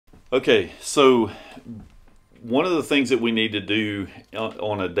Okay, so one of the things that we need to do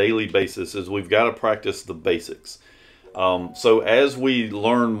on a daily basis is we've got to practice the basics. So as we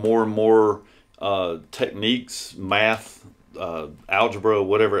learn more and more techniques, math, algebra,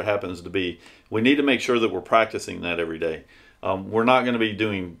 whatever it happens to be, we need to make sure that we're practicing that every day. We're not going to be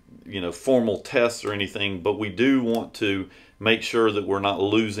doing, formal tests or anything, but we do want to make sure that we're not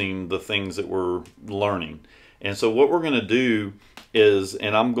losing the things that we're learning. And so what we're going to do is,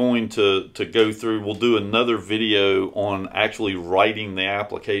 and I'm going to go through, we'll do another video on actually writing the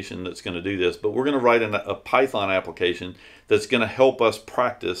application that's going to do this, but we're going to write a Python application that's going to help us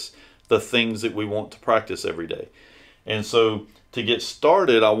practice the things that we want to practice every day. And so to get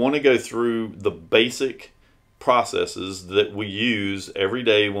started, I want to go through the basic processes that we use every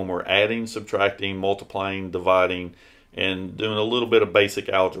day when we're adding, subtracting, multiplying, dividing, and doing a little bit of basic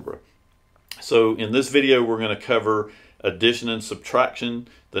algebra. So in this video, we're going to cover addition and subtraction.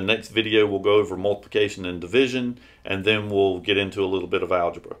 The next video will go over multiplication and division, and then we'll get into a little bit of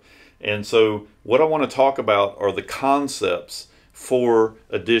algebra. And so what I want to talk about are the concepts for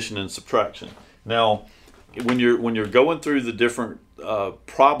addition and subtraction. Now, when you're going through the different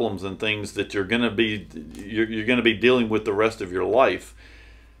problems and things that you're going to be dealing with the rest of your life,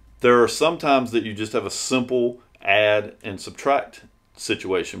 there are some times that you just have a simple add and subtract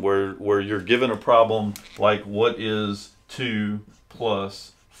situation where you're given a problem like, what is 2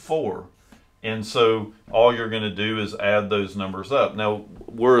 plus 4? And so all you're going to do is add those numbers up. Now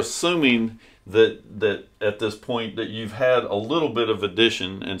we're assuming that at this point that you've had a little bit of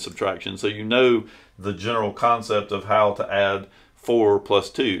addition and subtraction, so you know the general concept of how to add 4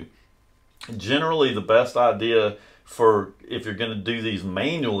 plus 2. Generally, the best idea for if you're going to do these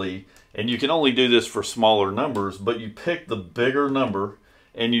manually, and you can only do this for smaller numbers, but you pick the bigger number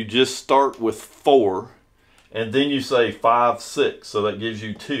and you just start with 4, and then you say 5, 6, so that gives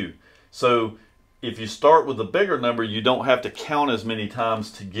you 2. So if you start with the bigger number, you don't have to count as many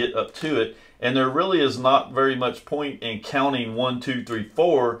times to get up to it, and there really is not very much point in counting 1, 2, 3,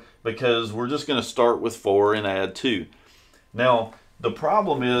 4, because we're just going to start with 4 and add 2. Now the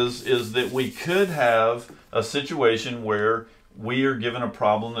problem is that we could have a situation where we are given a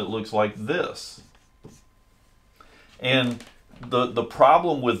problem that looks like this. And the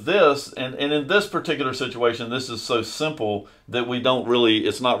problem with this, and in this particular situation, this is so simple that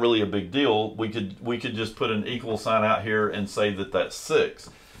it's not really a big deal. We could just put an equal sign out here and say that that's 6.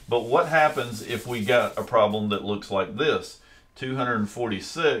 But what happens if we got a problem that looks like this?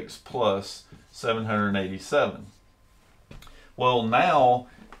 246 plus 787. Well, now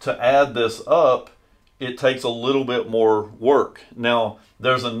to add this up, it takes a little bit more work. Now,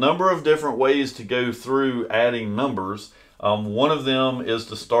 there's a number of different ways to go through adding numbers. One of them is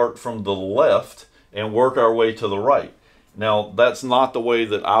to start from the left and work our way to the right. Now, that's not the way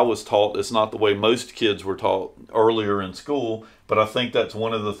that I was taught. It's not the way most kids were taught earlier in school, but I think that's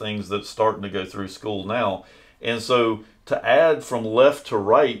one of the things that's starting to go through school now. And so to add from left to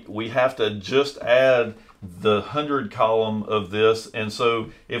right, we have to just add the 100 column of this. And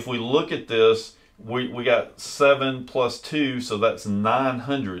so if we look at this, we got 7 plus 2, so that's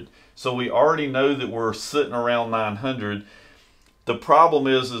 900. So we already know that we're sitting around 900. The problem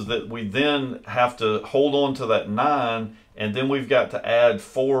is that we then have to hold on to that 9, and then we've got to add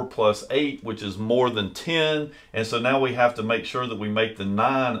 4 plus 8, which is more than 10. And so now we have to make sure that we make the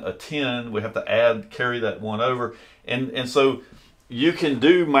 9 a 10. We have to carry that 1 over. And so you can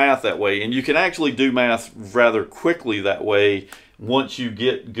do math that way, and you can actually do math rather quickly that way once you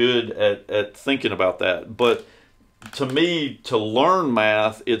get good at thinking about that. But to me, to learn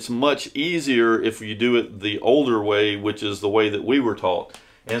math, it's much easier if you do it the older way, which is the way that we were taught.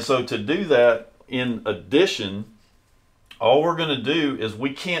 And so to do that in addition, all we're going to do is,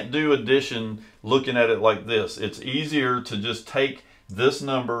 we can't do addition looking at it like this. It's easier to just take this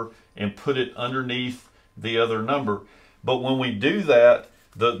number and put it underneath the other number. But when we do that,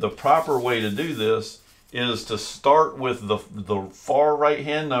 the proper way to do this is to start with the far right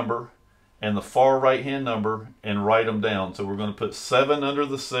hand number and the far right hand number and write them down. So we're going to put 7 under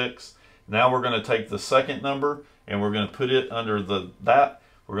the 6. Now we're going to take the second number and we're going to put it under that.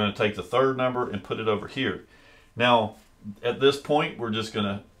 We're going to take the third number and put it over here. Now at this point, we're just going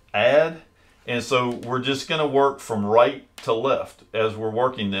to add. And so we're just going to work from right to left as we're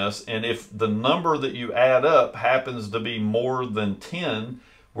working this. And if the number that you add up happens to be more than 10,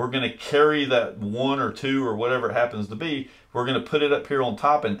 we're going to carry that 1 or 2 or whatever it happens to be. We're going to put it up here on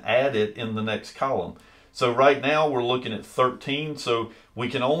top and add it in the next column. So right now we're looking at 13. So we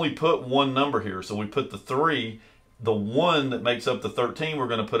can only put one number here. So we put the 3, the 1 that makes up the 13, we're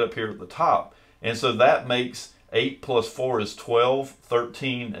going to put up here at the top. And so that makes 8 plus 4 is 12,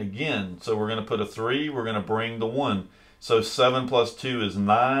 13 again. So we're going to put a 3, we're going to bring the 1. So 7 plus 2 is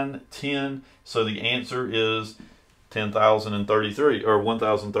 9, 10. So the answer is 10,033 or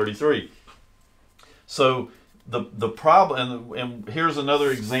 1,033. So the problem, and here's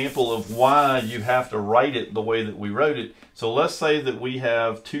another example of why you have to write it the way that we wrote it. So let's say that we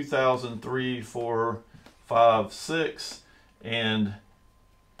have 2,003, 4, 5, 6, and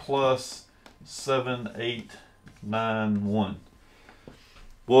plus 7, 8, 9, 1.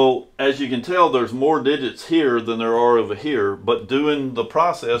 Well, as you can tell, there's more digits here than there are over here, but doing the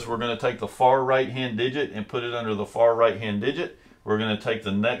process, we're going to take the far right-hand digit and put it under the far right-hand digit. We're going to take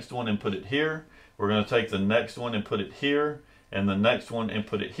the next one and put it here. We're going to take the next one and put it here, and the next one and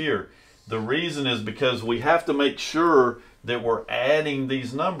put it here. The reason is because we have to make sure that we're adding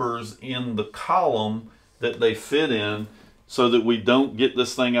these numbers in the column that they fit in so that we don't get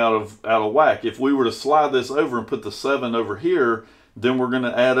this thing out of whack. If we were to slide this over and put the 7 over here, then we're going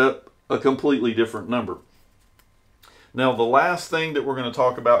to add up a completely different number. Now, the last thing that we're going to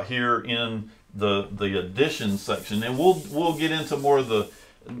talk about here in the addition section, and we'll get into more of the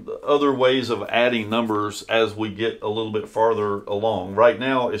other ways of adding numbers as we get a little bit farther along. Right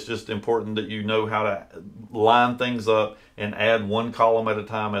now, it's just important that you know how to line things up and add one column at a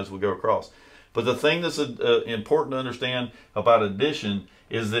time as we go across. But the thing that's important to understand about addition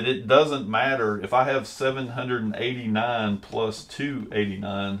is that it doesn't matter if I have 789 plus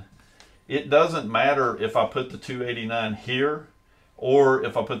 289. It doesn't matter if I put the 289 here or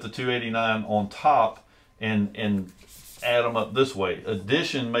if I put the 289 on top and add them up this way.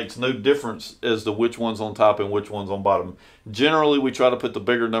 Addition makes no difference as to which one's on top and which one's on bottom. Generally, we try to put the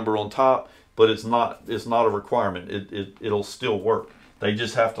bigger number on top, but it's not a requirement. It'll still work. They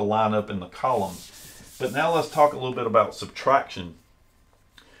just have to line up in the column. But now let's talk a little bit about subtraction.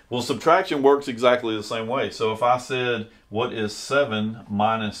 Well, subtraction works exactly the same way. So if I said, what is 7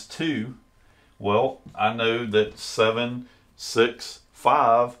 minus 2? Well, I know that 7, 6,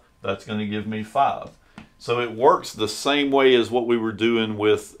 5, that's going to give me 5. So it works the same way as what we were doing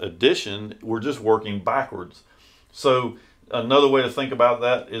with addition. We're just working backwards. So another way to think about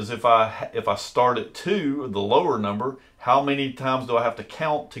that is if I start at 2, the lower number, how many times do I have to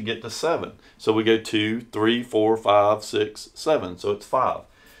count to get to 7? So we go 2, 3, 4, 5, 6, 7. So it's 5.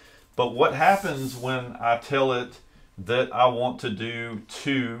 But what happens when I tell it that I want to do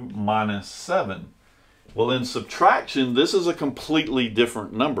 2 minus 7? Well, in subtraction, this is a completely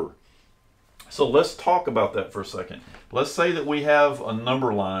different number. So let's talk about that for a second. Let's say that we have a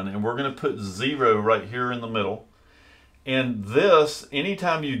number line and we're going to put 0 right here in the middle. And this,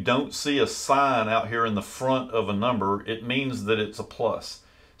 anytime you don't see a sign out here in the front of a number, it means that it's a plus.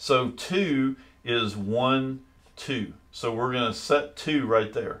 So 2 is 1, 2. So we're going to set 2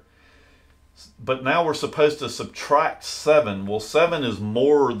 right there. But now we're supposed to subtract 7. Well, 7 is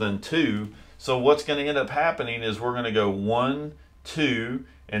more than 2. So what's going to end up happening is we're going to go 1, 2,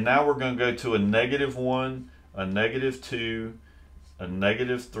 and now we're going to go to a -1, a -2, a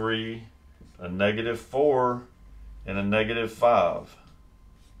 -3, a -4, and a -5.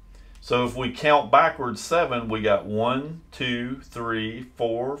 So if we count backwards 7, we got 1, 2, 3,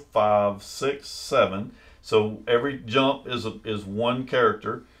 4, 5, 6, 7. So every jump is one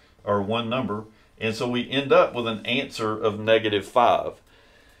character or one number. And so we end up with an answer of -5.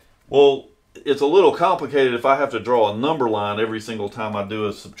 Well, it's a little complicated if I have to draw a number line every single time I do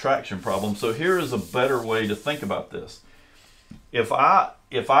a subtraction problem. So here is a better way to think about this. If I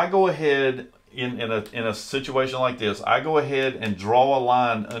go ahead in a situation like this, I go ahead and draw a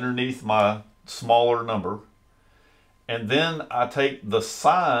line underneath my smaller number, and then I take the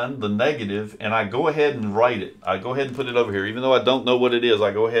sign, the negative, and I go ahead and write it. I go ahead and put it over here. Even though I don't know what it is,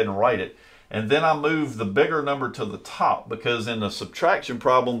 I go ahead and write it. And then I move the bigger number to the top, because in a subtraction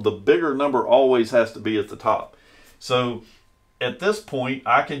problem, the bigger number always has to be at the top. So at this point,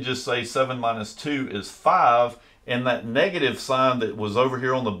 I can just say 7 minus 2 is 5, and that negative sign that was over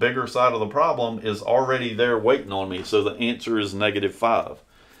here on the bigger side of the problem is already there waiting on me. So the answer is -5.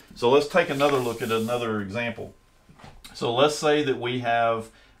 So let's take another look at another example. So let's say that we have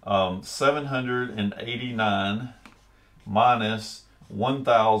 789 minus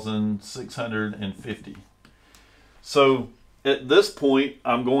 1,650. So at this point,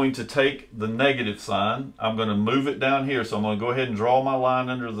 I'm going to take the negative sign. I'm going to move it down here. So I'm going to go ahead and draw my line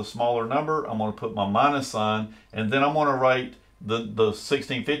under the smaller number. I'm going to put my minus sign, and then I'm going to write the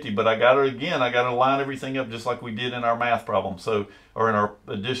 1650. But I got to line everything up just like we did in our math problem, or in our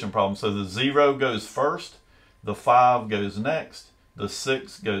addition problem. So the 0 goes first, the 5 goes next, the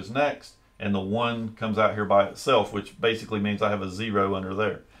 6 goes next, and the 1 comes out here by itself, which basically means I have a 0 under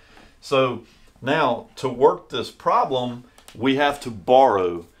there. So Now, to work this problem, we have to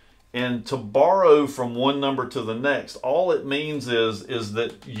borrow. And to borrow from one number to the next, all it means is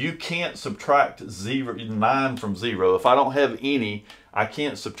that you can't subtract 9 from 0. If I don't have any, I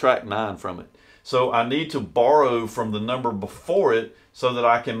can't subtract 9 from it. So I need to borrow from the number before it so that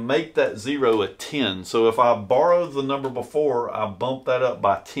I can make that 0 a 10. So if I borrow the number before, I bump that up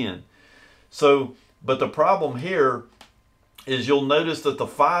by 10. So, but the problem here is you'll notice that the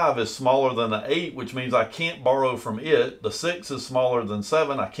 5 is smaller than the 8, which means I can't borrow from it. The 6 is smaller than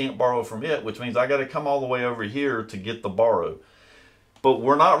 7, I can't borrow from it, which means I got to come all the way over here to get the borrow. But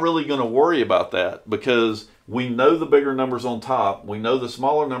we're not really going to worry about that because we know the bigger numbers on top, we know the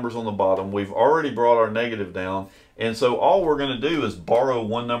smaller numbers on the bottom, we've already brought our negative down, and so all we're going to do is borrow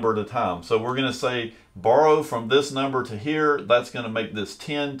one number at a time. So we're going to say borrow from this number to here, that's going to make this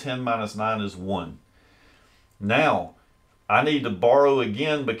 10, 10 minus 9 is 1. Now, I need to borrow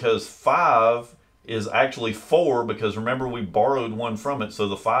again because 5 is actually 4, because remember we borrowed 1 from it, so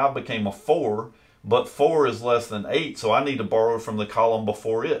the 5 became a 4, but 4 is less than 8, so I need to borrow from the column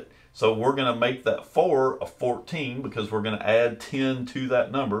before it. So we're going to make that 4 a 14 because we're going to add 10 to that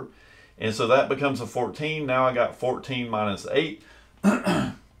number, and so that becomes a 14. Now I got 14 minus 8,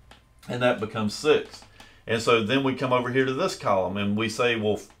 and that becomes 6. And so then we come over here to this column and we say,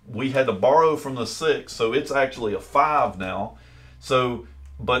 well, we had to borrow from the 6, so it's actually a 5 now. So,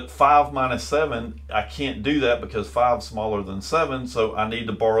 but 5 minus 7, I can't do that because 5 is smaller than 7, so I need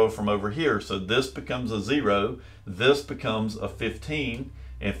to borrow from over here. So this becomes a 0, this becomes a 15,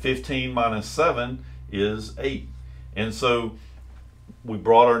 and 15 minus 7 is 8. And so we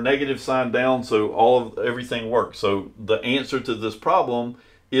brought our negative sign down, so everything works. So the answer to this problem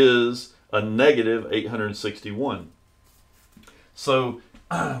is a negative 861. So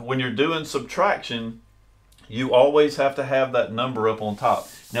when you're doing subtraction, you always have to have that number up on top.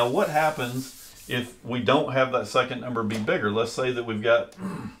 Now what happens if we don't have that second number be bigger? Let's say that we've got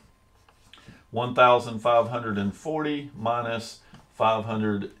 1,540 minus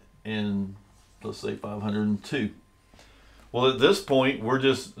 500 and let's say 502. Well, at this point,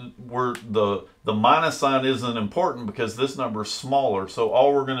 the minus sign isn't important because this number is smaller. So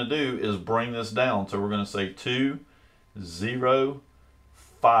all we're going to do is bring this down. So we're going to say 2, 0,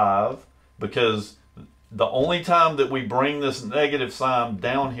 5, because the only time that we bring this negative sign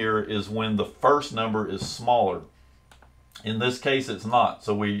down here is when the first number is smaller. In this case, it's not.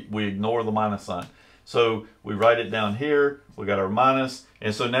 So we ignore the minus sign. So we write it down here. We got our minus.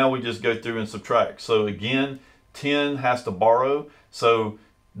 And so now we just go through and subtract. So again, 10 has to borrow, so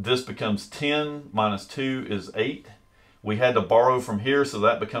this becomes 10 minus 2 is 8. We had to borrow from here, so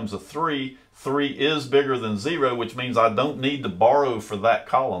that becomes a 3. 3 is bigger than 0, which means I don't need to borrow for that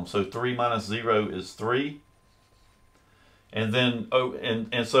column. So 3 minus 0 is 3. And then,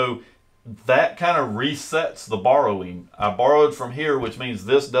 and so that kind of resets the borrowing. I borrowed from here, which means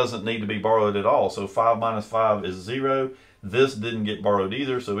this doesn't need to be borrowed at all. So 5 minus 5 is 0. This didn't get borrowed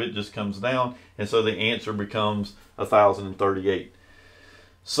either, so it just comes down, and so the answer becomes 1,038.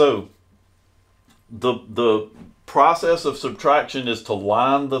 So the process of subtraction is to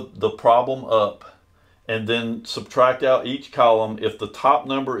line the problem up and then subtract out each column. If the top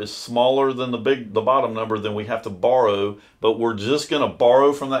number is smaller than the bottom number, then we have to borrow, but we're just going to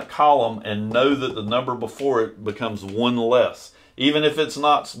borrow from that column and know that the number before it becomes 1 less. Even if it's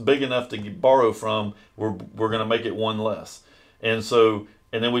not big enough to borrow from, we're going to make it 1 less. And so,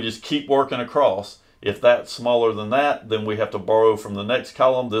 and then we just keep working across. If that's smaller than that, then we have to borrow from the next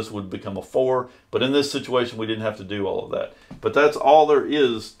column. This would become a 4. But in this situation, we didn't have to do all of that. But that's all there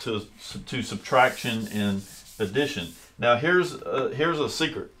is to subtraction and addition. Now here's a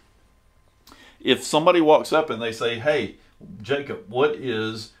secret. If somebody walks up and they say, hey, Jacob, what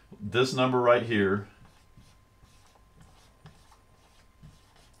is this number right here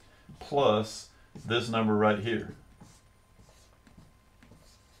plus this number right here?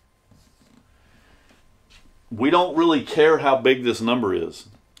 We don't really care how big this number is.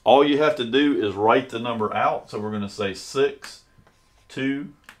 All you have to do is write the number out. So we're going to say 6,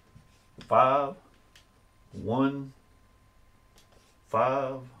 2, 5, 1,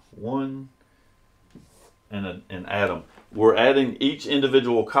 5, 1, and add them. We're adding each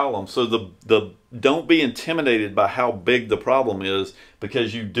individual column. So don't be intimidated by how big the problem is,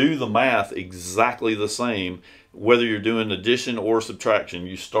 because you do the math exactly the same whether you're doing addition or subtraction.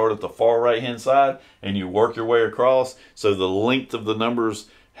 You start at the far right hand side and you work your way across, so the length of the numbers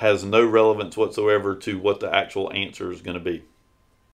has no relevance whatsoever to what the actual answer is going to be.